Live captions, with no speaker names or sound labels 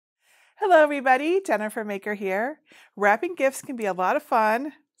Hello everybody, JenniferMaker here. Wrapping gifts can be a lot of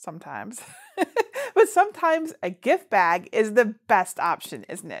fun, sometimes, but sometimes a gift bag is the best option,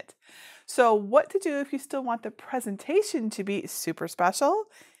 isn't it? So what to do if you still want the presentation to be super special?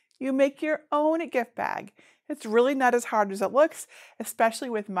 You make your own gift bag. It's really not as hard as it looks, especially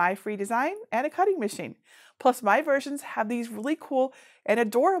with my free design and a cutting machine. Plus my versions have these really cool and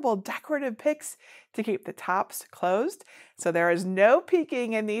adorable decorative picks to keep the tops closed, so there is no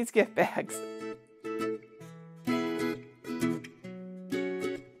peeking in these gift bags.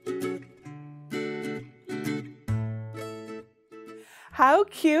 How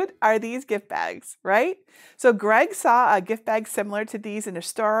cute are these gift bags, right? So Greg saw a gift bag similar to these in a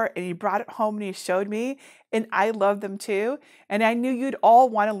store and he brought it home and he showed me, and I love them too. And I knew you'd all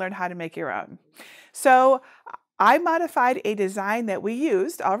want to learn how to make your own. So I modified a design that we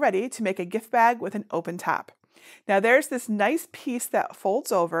used already to make a gift bag with an open top. Now there's this nice piece that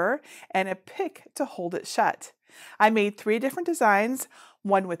folds over and a pick to hold it shut. I made 3 different designs,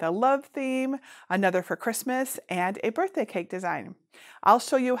 one with a love theme, another for Christmas, and a birthday cake design. I'll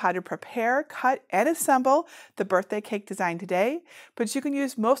show you how to prepare, cut, and assemble the birthday cake design today, but you can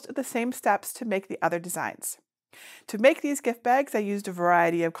use most of the same steps to make the other designs. To make these gift bags, I used a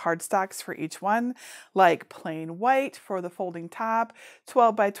variety of cardstocks for each one, like plain white for the folding top,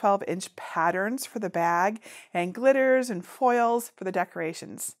 12 by 12 inch patterns for the bag, and glitters and foils for the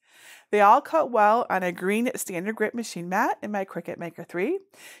decorations. They all cut well on a green standard grit machine mat in my Cricut Maker 3.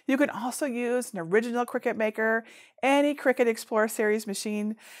 You can also use an original Cricut Maker, any Cricut Explorer series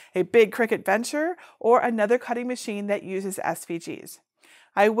machine, a big Cricut Venture, or another cutting machine that uses SVGs.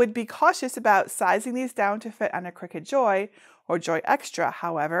 I would be cautious about sizing these down to fit on a Cricut Joy or Joy Extra,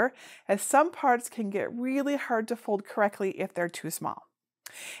 however, as some parts can get really hard to fold correctly if they're too small.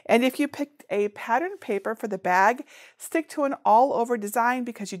 And if you picked a pattern paper for the bag, stick to an all-over design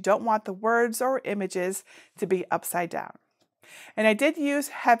because you don't want the words or images to be upside down. And I did use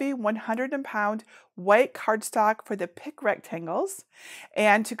heavy 100-pound white cardstock for the pick rectangles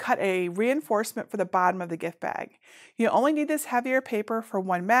and to cut a reinforcement for the bottom of the gift bag. You only need this heavier paper for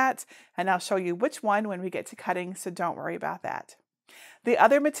one mat, and I'll show you which one when we get to cutting, so don't worry about that. The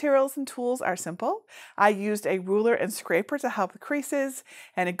other materials and tools are simple. I used a ruler and scraper to help with creases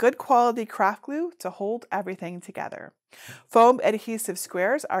and a good quality craft glue to hold everything together. Foam adhesive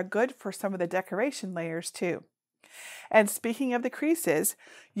squares are good for some of the decoration layers too. And speaking of the creases,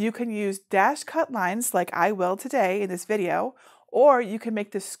 you can use dash cut lines like I will today in this video, or you can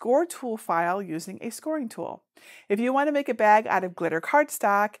make the score tool file using a scoring tool. If you want to make a bag out of glitter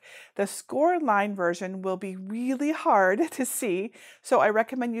cardstock, the score line version will be really hard to see, so I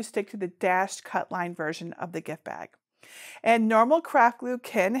recommend you stick to the dash cut line version of the gift bag. And normal craft glue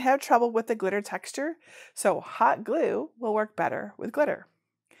can have trouble with the glitter texture, so hot glue will work better with glitter.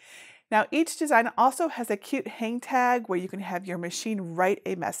 Now each design also has a cute hang tag where you can have your machine write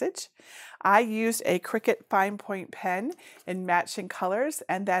a message. I used a Cricut fine point pen in matching colors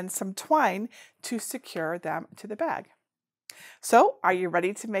and then some twine to secure them to the bag. So are you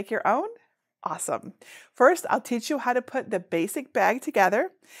ready to make your own? Awesome. First, I'll teach you how to put the basic bag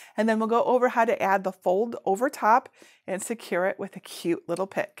together, and then we'll go over how to add the fold over top and secure it with a cute little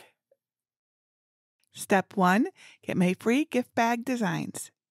pick. Step 1, get my free gift bag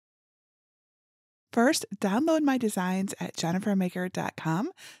designs. First, download my designs at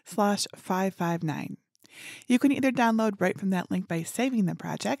JenniferMaker.com/559. You can either download right from that link by saving the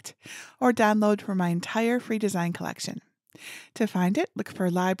project, or download from my entire free design collection. To find it, look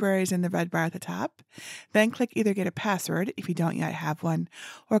for Libraries in the red bar at the top, then click either Get a Password if you don't yet have one,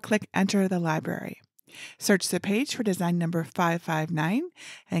 or click Enter the library. Search the page for design number 559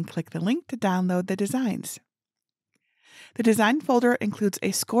 and click the link to download the designs. The design folder includes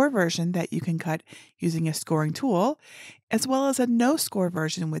a score version that you can cut using a scoring tool, as well as a no-score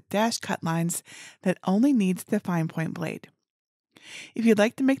version with dash cut lines that only needs the fine point blade. If you'd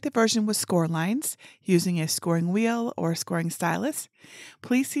like to make the version with score lines using a scoring wheel or a scoring stylus,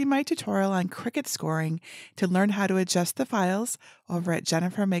 please see my tutorial on Cricut scoring to learn how to adjust the files over at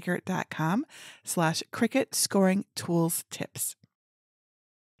JenniferMaker.com/Cricut scoring tools tips.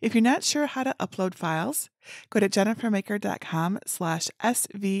 If you're not sure how to upload files, go to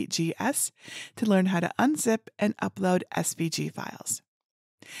JenniferMaker.com/SVGS to learn how to unzip and upload SVG files.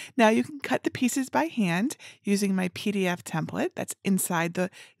 Now you can cut the pieces by hand using my PDF template that's inside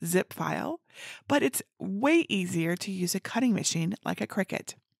the zip file, but it's way easier to use a cutting machine like a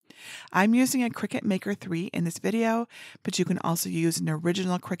Cricut. I'm using a Cricut Maker 3 in this video, but you can also use an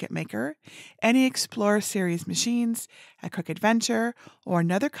original Cricut Maker, any Explorer series machines, a Cricut Venture, or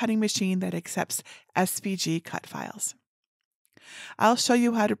another cutting machine that accepts SVG cut files. I'll show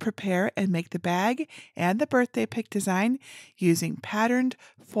you how to prepare and make the bag and the birthday pick design using patterned,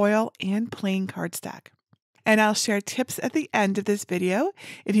 foil, and plain cardstock. And I'll share tips at the end of this video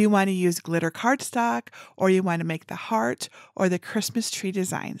if you want to use glitter cardstock or you want to make the heart or the Christmas tree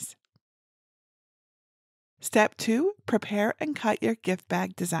designs. Step 2, prepare and cut your gift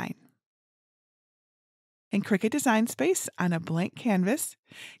bag design. In Cricut Design Space on a blank canvas,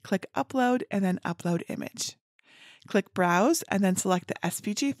 click Upload and then Upload Image. Click Browse and then select the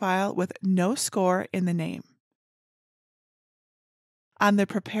SVG file with no score in the name. On the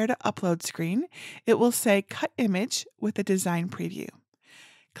Prepare to Upload screen, it will say Cut Image with a design preview.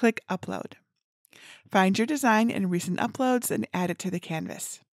 Click Upload. Find your design in recent uploads and add it to the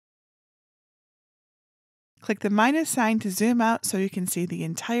canvas. Click the minus sign to zoom out so you can see the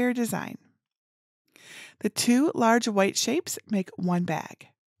entire design. The two large white shapes make one bag.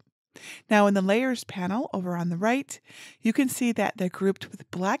 Now in the Layers panel over on the right, you can see that they're grouped with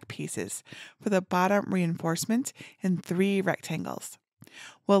black pieces for the bottom reinforcement in 3 rectangles.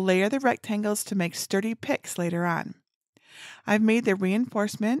 We'll layer the rectangles to make sturdy picks later on. I've made the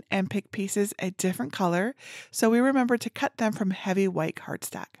reinforcement and pick pieces a different color, so we remember to cut them from heavy white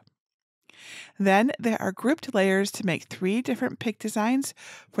cardstock. Then there are grouped layers to make 3 different pick designs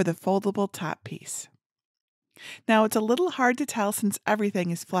for the foldable top piece. Now it's a little hard to tell since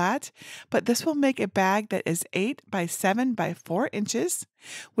everything is flat, but this will make a bag that is 8 by 7 by 4 inches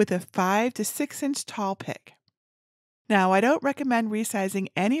with a 5 to 6 inch tall pick. Now I don't recommend resizing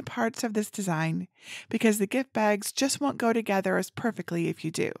any parts of this design because the gift bags just won't go together as perfectly if you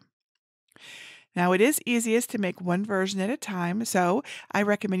do. Now it is easiest to make one version at a time, so I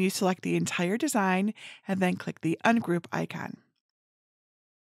recommend you select the entire design and then click the ungroup icon.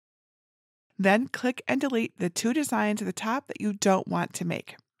 Then click and delete the 2 designs at the top that you don't want to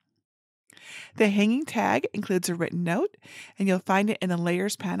make. The hanging tag includes a written note, and you'll find it in the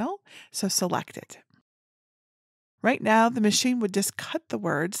Layers panel, so select it. Right now, the machine would just cut the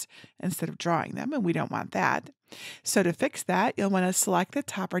words instead of drawing them, and we don't want that. So to fix that, you'll want to select the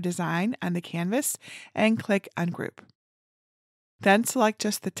topper design on the canvas and click Ungroup. Then select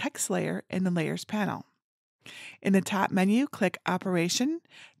just the text layer in the Layers panel. In the top menu, click Operation,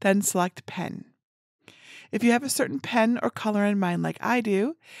 then select Pen. If you have a certain pen or color in mind like I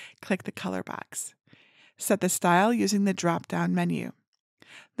do, click the color box. Set the style using the drop-down menu.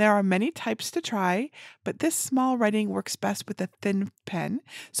 There are many types to try, but this small writing works best with a thin pen,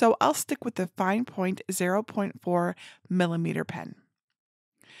 so I'll stick with the fine point 0.4 millimeter pen.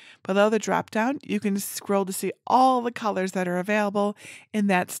 Below the drop-down, you can scroll to see all the colors that are available in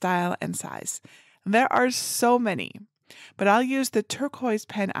that style and size. There are so many, but I'll use the turquoise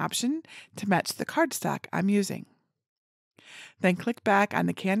pen option to match the cardstock I'm using. Then click back on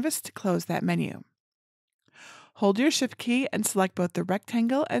the canvas to close that menu. Hold your Shift key and select both the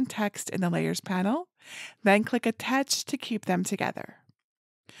rectangle and text in the Layers panel, then click Attach to keep them together.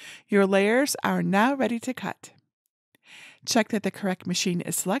 Your layers are now ready to cut. Check that the correct machine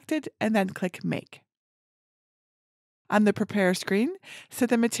is selected and then click Make. On the Prepare screen, set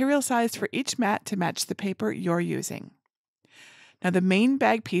the material size for each mat to match the paper you're using. Now the main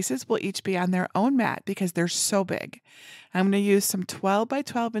bag pieces will each be on their own mat because they're so big. I'm going to use some 12 by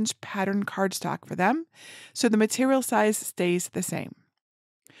 12 inch patterned cardstock for them, so the material size stays the same.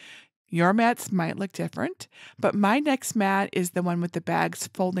 Your mats might look different, but my next mat is the one with the bag's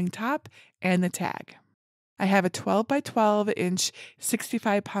folding top and the tag. I have a 12 by 12 inch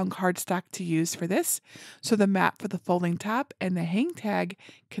 65 pound cardstock to use for this, so the mat for the folding top and the hang tag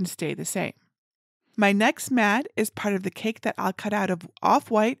can stay the same. My next mat is part of the cake that I'll cut out of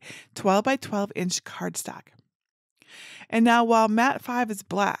off-white 12 by 12 inch cardstock. And now while mat 5 is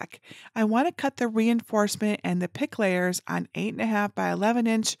black, I want to cut the reinforcement and the pick layers on 8.5 by 11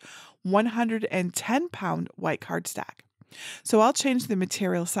 inch 110 pound white cardstock. So I'll change the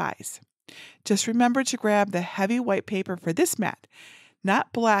material size. Just remember to grab the heavy white paper for this mat,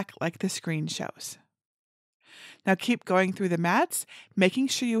 not black like the screen shows. Now keep going through the mats, making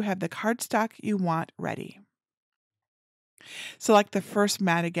sure you have the cardstock you want ready. Select the first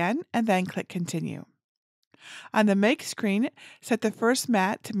mat again and then click Continue. On the Make screen, set the first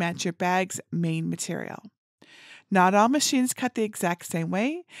mat to match your bag's main material. Not all machines cut the exact same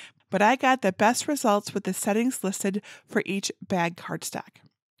way, but I got the best results with the settings listed for each bag cardstock.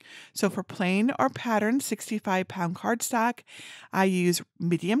 So for plain or patterned 65 pound cardstock, I use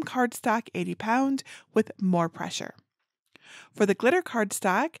medium cardstock 80 pound with more pressure. For the glitter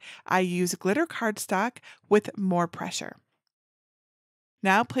cardstock, I use glitter cardstock with more pressure.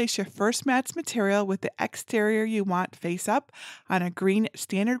 Now place your first mat's material with the exterior you want face up on a green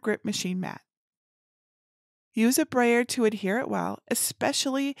standard grip machine mat. Use a brayer to adhere it well,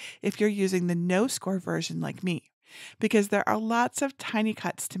 especially if you're using the no-score version like me, because there are lots of tiny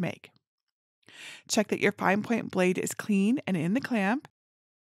cuts to make. Check that your fine point blade is clean and in the clamp,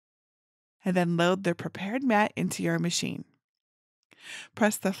 and then load the prepared mat into your machine.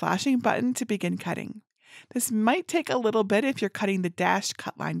 Press the flashing button to begin cutting. This might take a little bit if you're cutting the dashed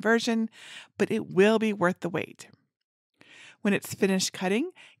cut line version, but it will be worth the wait. When it's finished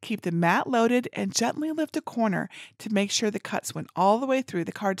cutting, keep the mat loaded and gently lift a corner to make sure the cuts went all the way through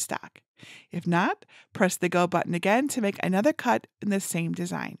the cardstock. If not, press the Go button again to make another cut in the same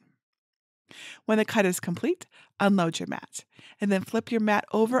design. When the cut is complete, unload your mat, and then flip your mat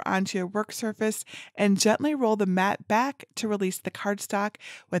over onto your work surface and gently roll the mat back to release the cardstock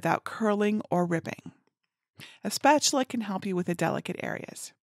without curling or ripping. A spatula can help you with the delicate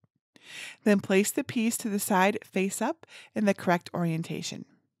areas. Then place the piece to the side face up in the correct orientation.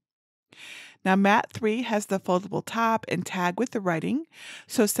 Now mat 3 has the foldable top and tag with the writing,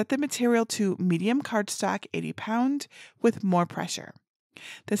 so set the material to medium cardstock 80 pound with more pressure.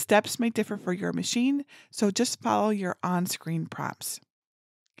 The steps may differ for your machine, so just follow your on-screen prompts.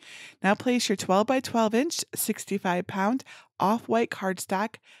 Now place your 12 by 12 inch 65 pound off-white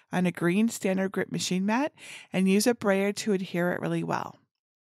cardstock on a green standard grip machine mat and use a brayer to adhere it really well.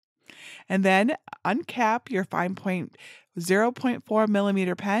 And then uncap your fine point 0.4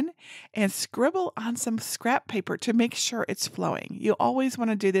 millimeter pen and scribble on some scrap paper to make sure it's flowing. You always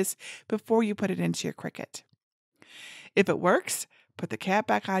want to do this before you put it into your Cricut. If it works, put the cap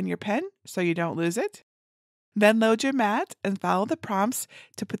back on your pen so you don't lose it. Then load your mat and follow the prompts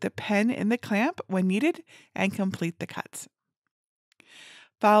to put the pen in the clamp when needed and complete the cuts.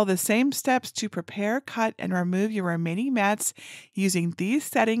 Follow the same steps to prepare, cut, and remove your remaining mats using these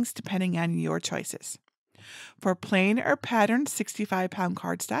settings depending on your choices. For plain or patterned 65 pound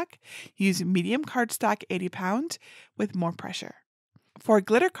cardstock, use medium cardstock 80 pound with more pressure. For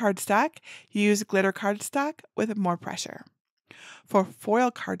glitter cardstock, use glitter cardstock with more pressure. For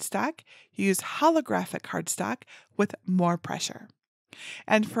foil cardstock, use holographic cardstock with more pressure.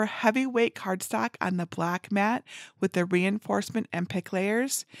 And for heavyweight cardstock on the black mat with the reinforcement and pick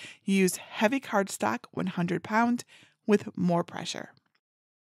layers, use heavy cardstock 100 pound with more pressure.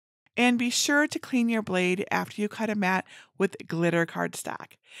 And be sure to clean your blade after you cut a mat with glitter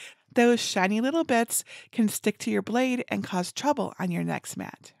cardstock. Those shiny little bits can stick to your blade and cause trouble on your next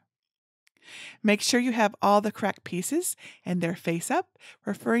mat. Make sure you have all the correct pieces and they're face up,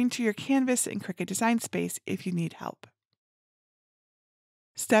 referring to your canvas in Cricut Design Space if you need help.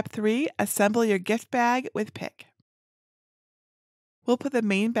 Step 3. Assemble your gift bag with pick. We'll put the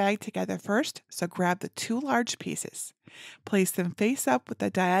main bag together first, so grab the 2 large pieces. Place them face up with the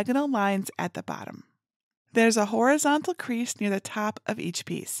diagonal lines at the bottom. There's a horizontal crease near the top of each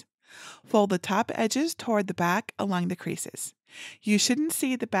piece. Fold the top edges toward the back along the creases. You shouldn't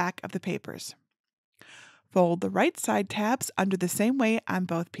see the back of the papers. Fold the right side tabs under the same way on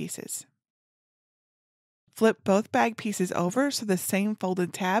both pieces. Flip both bag pieces over so the same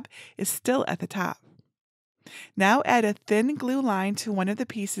folded tab is still at the top. Now add a thin glue line to one of the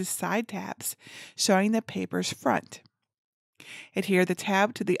piece's side tabs, showing the paper's front. Adhere the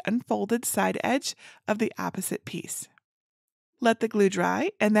tab to the unfolded side edge of the opposite piece. Let the glue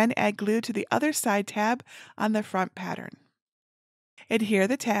dry and then add glue to the other side tab on the front pattern. Adhere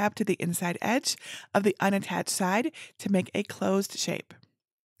the tab to the inside edge of the unattached side to make a closed shape.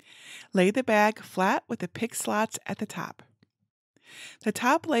 Lay the bag flat with the pick slots at the top. The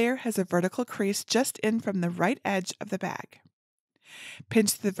top layer has a vertical crease just in from the right edge of the bag.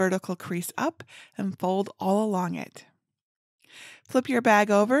 Pinch the vertical crease up and fold all along it. Flip your bag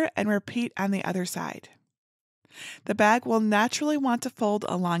over and repeat on the other side. The bag will naturally want to fold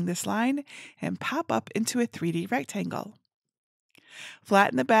along this line and pop up into a 3D rectangle.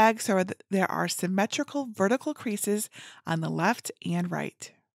 Flatten the bag so that there are symmetrical vertical creases on the left and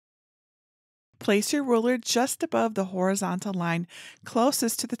right. Place your ruler just above the horizontal line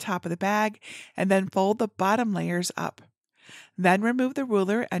closest to the top of the bag and then fold the bottom layers up. Then remove the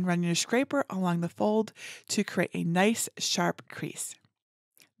ruler and run your scraper along the fold to create a nice sharp crease.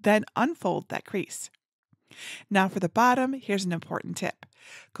 Then unfold that crease. Now for the bottom, here's an important tip.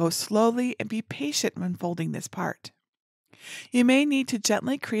 Go slowly and be patient when folding this part. You may need to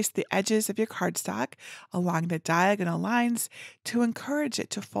gently crease the edges of your cardstock along the diagonal lines to encourage it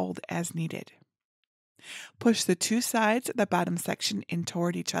to fold as needed. Push the 2 sides of the bottom section in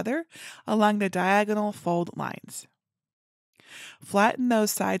toward each other along the diagonal fold lines. Flatten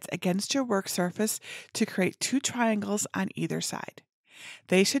those sides against your work surface to create 2 triangles on either side.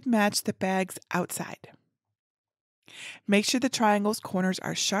 They should match the bag's outside. Make sure the triangle's corners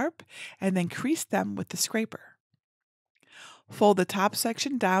are sharp and then crease them with the scraper. Fold the top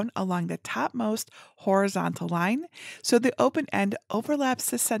section down along the topmost horizontal line so the open end overlaps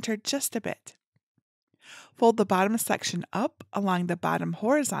the center just a bit. Fold the bottom section up along the bottom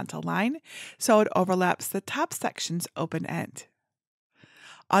horizontal line so it overlaps the top section's open end.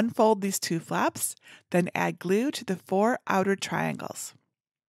 Unfold these two flaps, then add glue to the 4 outer triangles.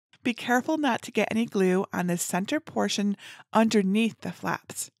 Be careful not to get any glue on the center portion underneath the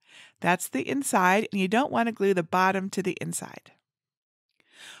flaps. That's the inside, and you don't want to glue the bottom to the inside.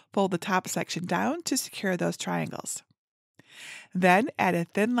 Fold the top section down to secure those triangles. Then add a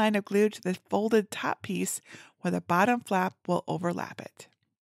thin line of glue to the folded top piece where the bottom flap will overlap it.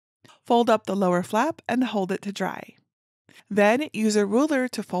 Fold up the lower flap and hold it to dry. Then use a ruler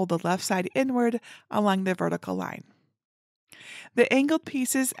to fold the left side inward along the vertical line. The angled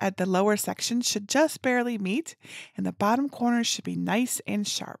pieces at the lower section should just barely meet, and the bottom corners should be nice and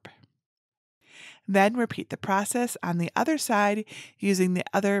sharp. Then repeat the process on the other side using the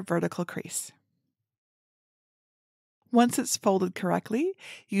other vertical crease. Once it's folded correctly,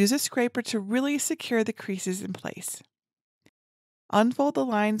 use a scraper to really secure the creases in place. Unfold the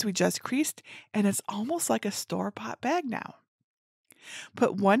lines we just creased, and it's almost like a store-bought bag now.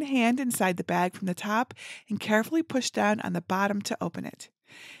 Put one hand inside the bag from the top and carefully push down on the bottom to open it.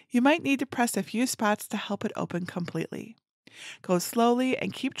 You might need to press a few spots to help it open completely. Go slowly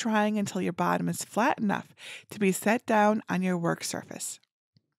and keep trying until your bottom is flat enough to be set down on your work surface.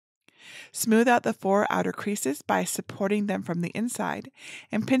 Smooth out the 4 outer creases by supporting them from the inside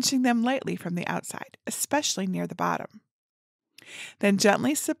and pinching them lightly from the outside, especially near the bottom. Then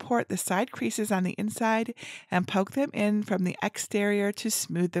gently support the side creases on the inside and poke them in from the exterior to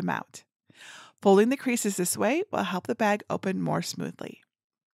smooth them out. Folding the creases this way will help the bag open more smoothly.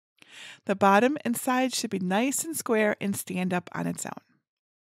 The bottom and sides should be nice and square and stand up on its own.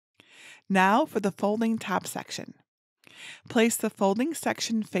 Now for the folding top section. Place the folding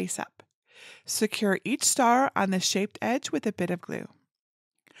section face up. Secure each star on the shaped edge with a bit of glue.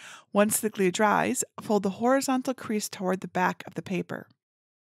 Once the glue dries, fold the horizontal crease toward the back of the paper.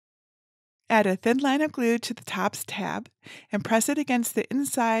 Add a thin line of glue to the top's tab and press it against the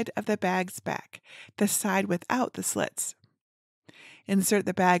inside of the bag's back, the side without the slits. Insert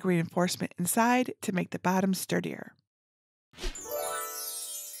the bag reinforcement inside to make the bottom sturdier.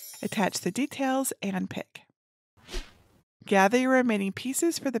 Attach the details and pick. Gather your remaining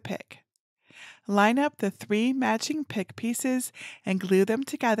pieces for the pick. Line up the 3 matching pick pieces and glue them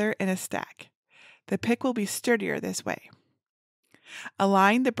together in a stack. The pick will be sturdier this way.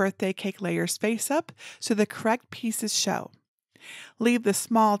 Align the birthday cake layers face up so the correct pieces show. Leave the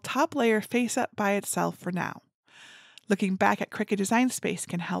small top layer face up by itself for now. Looking back at Cricut Design Space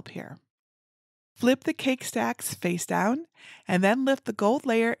can help here. Flip the cake stacks face down, and then lift the gold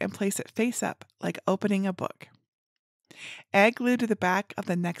layer and place it face up, like opening a book. Add glue to the back of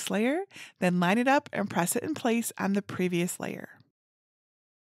the next layer, then line it up and press it in place on the previous layer.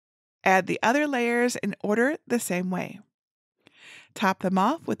 Add the other layers in order the same way. Top them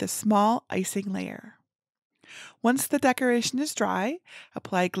off with a small icing layer. Once the decoration is dry,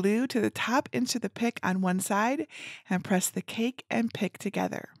 apply glue to the top inch of the pick on one side and press the cake and pick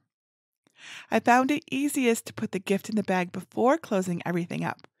together. I found it easiest to put the gift in the bag before closing everything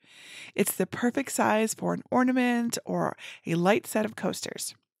up. It's the perfect size for an ornament or a light set of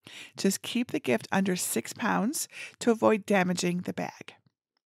coasters. Just keep the gift under 6 pounds to avoid damaging the bag.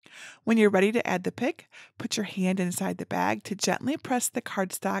 When you're ready to add the pick, put your hand inside the bag to gently press the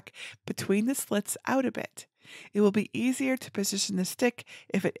cardstock between the slits out a bit. It will be easier to position the stick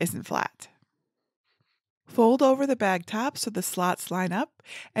if it isn't flat. Fold over the bag top so the slots line up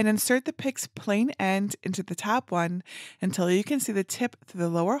and insert the pick's plain end into the top one until you can see the tip through the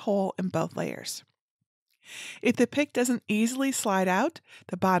lower hole in both layers. If the pick doesn't easily slide out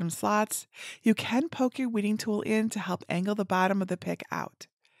the bottom slots, you can poke your weeding tool in to help angle the bottom of the pick out.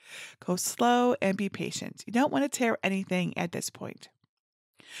 Go slow and be patient. You don't want to tear anything at this point.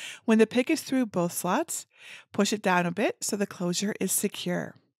 When the pick is through both slots, push it down a bit so the closure is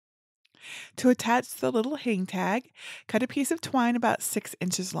secure. To attach the little hang tag, cut a piece of twine about 6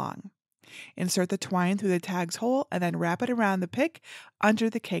 inches long. Insert the twine through the tag's hole and then wrap it around the pick under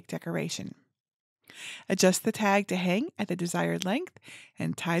the cake decoration. Adjust the tag to hang at the desired length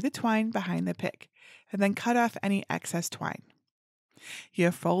and tie the twine behind the pick, and then cut off any excess twine.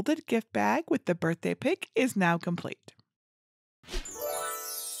 Your folded gift bag with the birthday pick is now complete.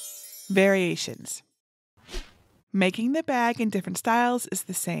 Variations. Making the bag in different styles is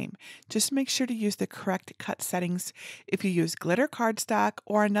the same. Just make sure to use the correct cut settings if you use glitter cardstock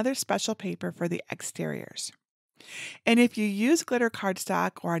or another special paper for the exteriors. And if you use glitter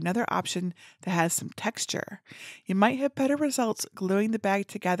cardstock or another option that has some texture, you might have better results gluing the bag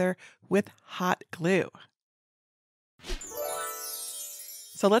together with hot glue.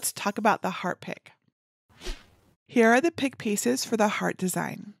 So let's talk about the heart pick. Here are the pick pieces for the heart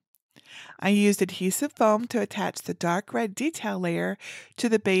design. I used adhesive foam to attach the dark red detail layer to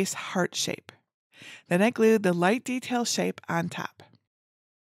the base heart shape. Then I glued the light detail shape on top.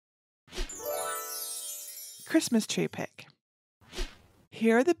 Christmas tree pick.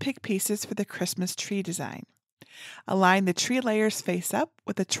 Here are the pick pieces for the Christmas tree design. Align the tree layers face up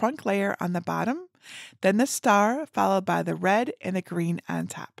with the trunk layer on the bottom, then the star followed by the red and the green on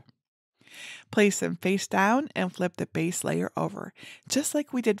top. Place them face down and flip the base layer over, just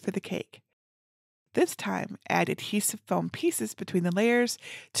like we did for the cake. This time, add adhesive foam pieces between the layers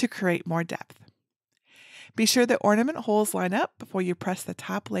to create more depth. Be sure the ornament holes line up before you press the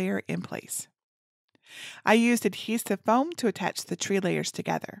top layer in place. I used adhesive foam to attach the tree layers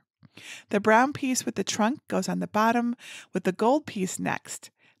together. The brown piece with the trunk goes on the bottom, with the gold piece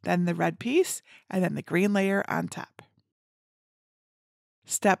next, then the red piece, and then the green layer on top.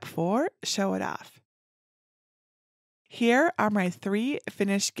 Step 4, show it off. Here are my 3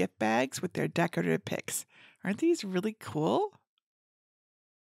 finished gift bags with their decorative picks. Aren't these really cool?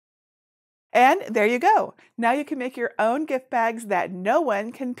 And there you go. Now you can make your own gift bags that no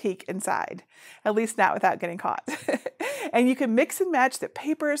one can peek inside, at least not without getting caught. And you can mix and match the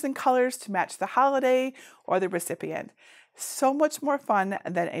papers and colors to match the holiday or the recipient. So much more fun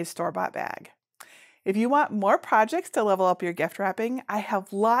than a store-bought bag. If you want more projects to level up your gift wrapping, I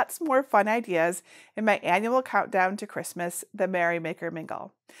have lots more fun ideas in my annual countdown to Christmas, the Merry Maker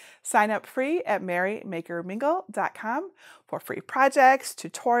Mingle. Sign up free at merrymakermingle.com for free projects,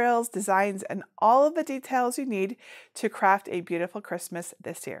 tutorials, designs, and all of the details you need to craft a beautiful Christmas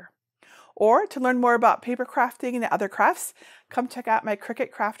this year. Or to learn more about paper crafting and other crafts, come check out my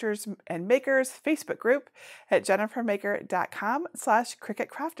Cricut Crafters and Makers Facebook group at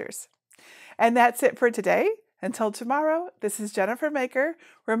JenniferMaker.com/CricutCrafters. And that's it for today. Until tomorrow, this is Jennifer Maker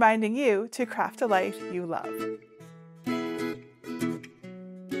reminding you to craft a life you love.